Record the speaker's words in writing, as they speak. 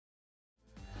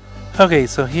Okay,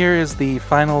 so here is the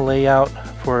final layout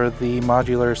for the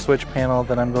modular switch panel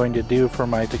that I'm going to do for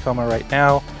my Tacoma right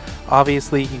now.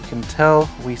 Obviously, you can tell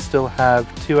we still have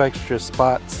 2 extra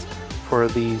spots for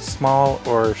the small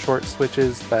or short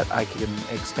switches that I can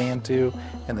expand to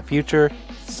in the future.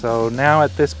 So now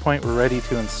at this point we're ready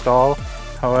to install.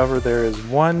 However, there is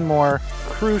one more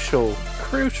crucial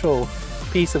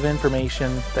piece of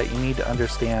information that you need to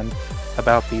understand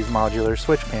about these modular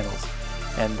switch panels.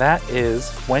 And that is,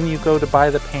 when you go to buy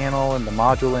the panel and the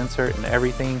module insert and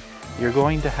everything, you're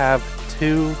going to have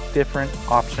 2 different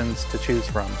options to choose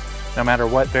from. No matter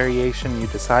what variation you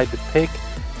decide to pick,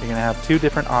 you're going to have 2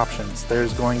 different options.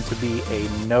 There's going to be a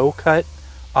no-cut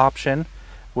option,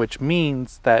 which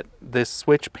means that this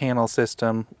switch panel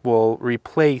system will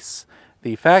replace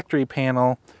the factory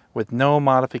panel with no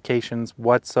modifications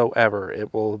whatsoever.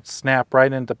 It will snap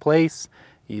right into place.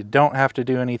 You don't have to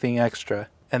do anything extra.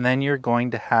 And then you're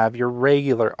going to have your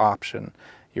regular option.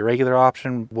 Your regular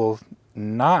option will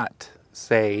not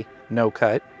say no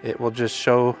cut. It will just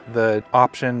show the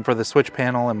option for the switch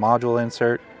panel and module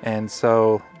insert. And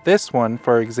so this one,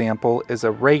 for example, is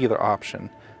a regular option.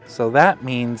 So that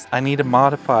means I need to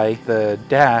modify the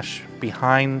dash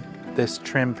behind this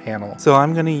trim panel. So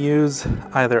I'm going to use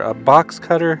either a box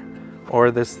cutter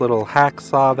or this little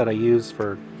hacksaw that I use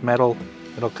for metal.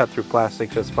 It'll cut through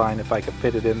plastic just fine if I can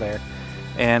fit it in there.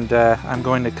 And I'm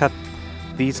going to cut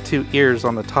these 2 ears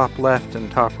on the top left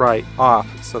and top right off,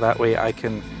 so that way I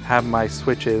can have my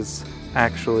switches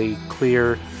actually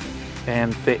clear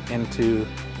and fit into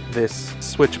this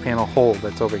switch panel hole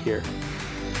that's over here.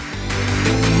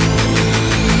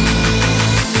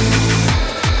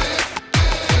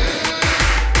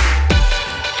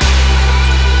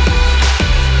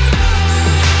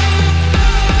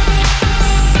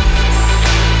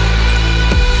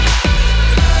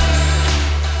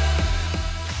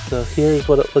 So here's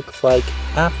what it looks like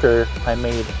after I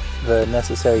made the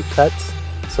necessary cuts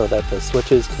so that the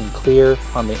switches can clear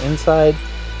on the inside.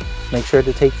 Make sure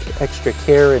to take extra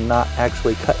care and not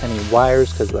actually cut any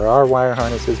wires, because there are wire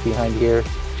harnesses behind here.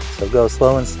 So go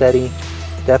slow and steady.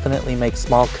 Definitely make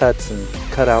small cuts and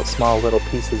cut out small little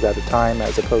pieces at a time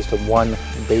as opposed to one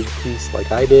big piece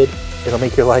like I did. It'll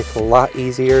make your life a lot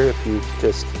easier if you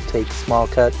just take small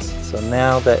cuts. So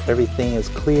now that everything is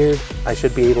cleared, I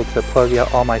should be able to plug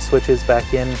out all my switches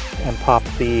back in and pop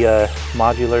the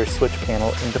modular switch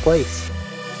panel into place.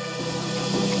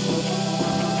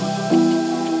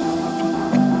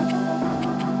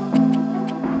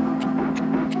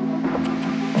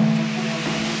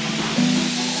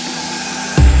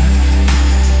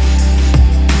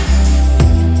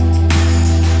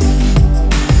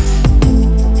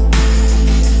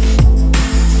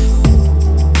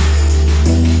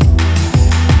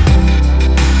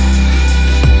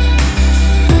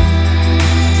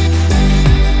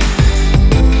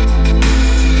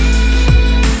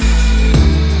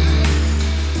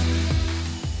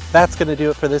 That's going to do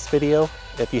it for this video.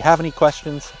 If you have any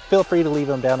questions, feel free to leave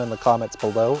them down in the comments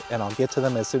below and I'll get to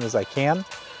them as soon as I can.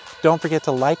 Don't forget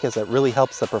to like, as it really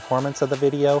helps the performance of the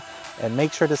video, and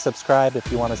make sure to subscribe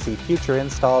if you want to see future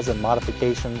installs and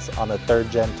modifications on the 3rd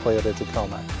Gen Toyota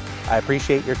Tacoma. I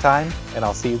appreciate your time, and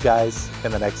I'll see you guys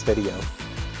in the next video.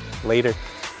 Later.